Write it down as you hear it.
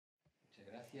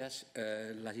The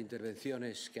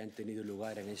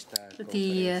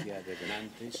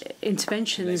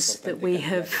interventions that we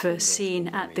have seen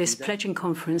at this pledging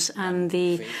conference and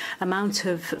the amount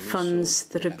of funds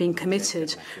that have been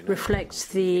committed reflects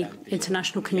the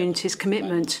international community's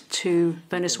commitment to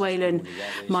Venezuelan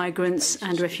migrants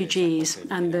and refugees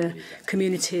and the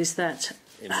communities that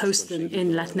host them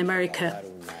in Latin America.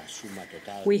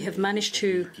 We have managed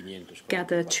to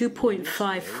gather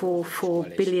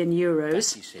 2.544 billion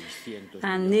euros,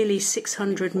 and nearly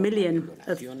 600 million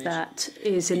of that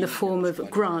is in the form of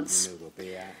grants.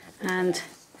 And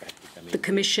the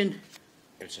Commission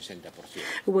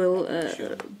will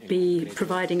be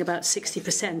providing about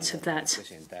 60% of that.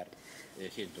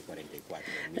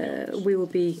 We will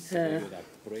be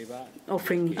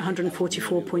offering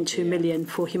 144.2 million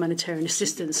for humanitarian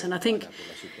assistance, and I think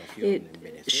it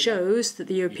shows that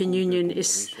the European Union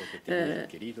is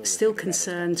still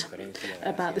concerned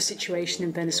about the situation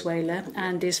in Venezuela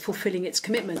and is fulfilling its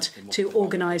commitment to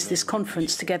organize this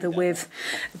conference together with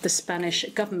the Spanish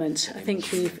government. I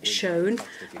think we've shown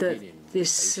that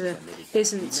this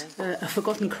isn't a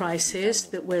forgotten crisis,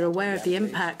 that we're aware of the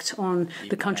impact on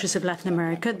the countries of Latin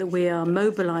America, that we are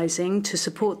mobilizing to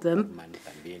support them,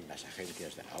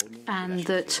 and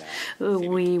that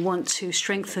we want to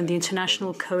strengthen the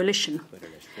international coalition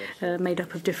made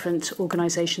up of different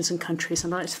organizations and countries.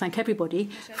 And I'd like to thank everybody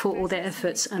for all their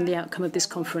efforts and the outcome of this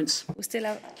conference.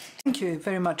 Thank you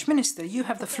very much. Minister, you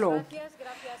have the floor.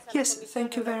 Yes,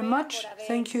 thank you very much.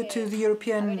 Thank you to the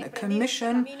European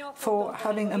Commission for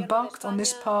having embarked on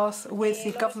this path with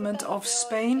the government of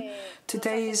Spain.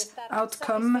 Today's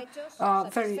outcome are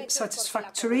very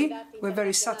satisfactory. We're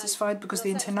very satisfied because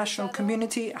the international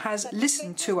community has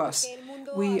listened to us.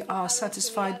 We are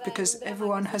satisfied because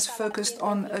everyone has focused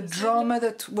on a drama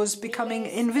that was becoming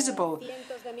invisible.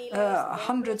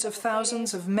 Hundreds of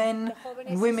thousands of men,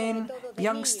 women,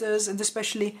 youngsters, and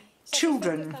especially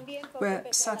children were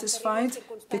satisfied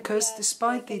because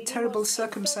despite the terrible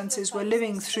circumstances we're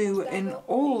living through in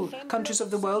all countries of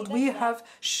the world, we have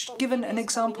given an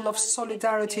example of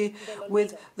solidarity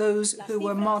with those who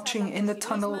were marching in the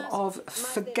tunnel of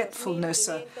forgetfulness.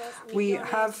 We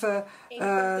have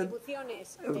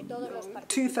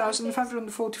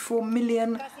 2,544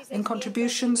 million in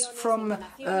contributions from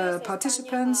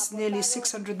participants, nearly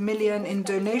 600 million in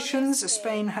donations.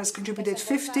 Spain has contributed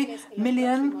 50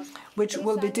 million, which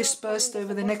will be dispersed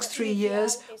over the next 3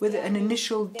 years with an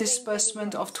initial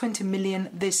disbursement of 20 million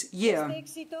this year.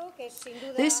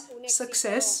 This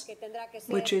success,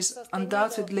 which is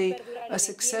undoubtedly a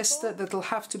success that will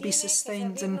have to be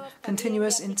sustained and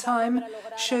continuous in time,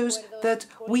 shows that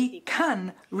we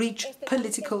can reach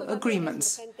political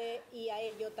agreements.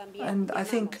 And I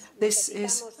think this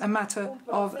is a matter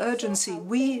of urgency.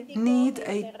 We need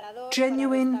a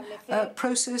genuine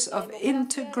process of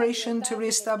integration to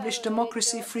re-establish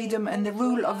democracy, freedom and the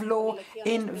rule of law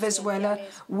in Venezuela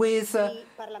with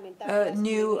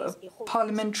new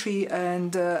parliamentary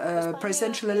and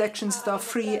presidential elections that are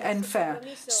free and fair.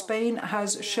 Spain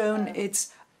has shown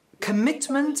its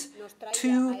commitment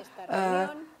to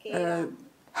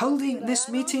holding this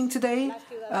meeting today,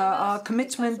 our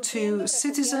commitment to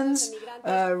citizens,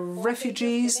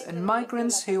 refugees and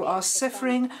migrants who are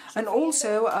suffering, and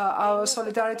also our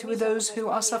solidarity with those who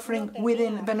are suffering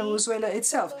within Venezuela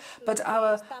itself. But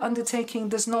our undertaking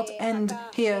does not end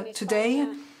here today.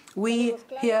 We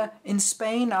here in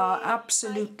Spain are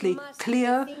absolutely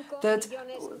clear that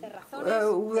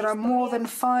there are more than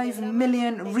 5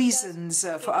 million reasons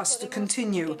for us to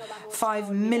continue, 5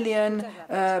 million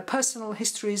personal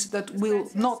histories that we'll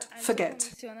not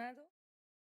forget.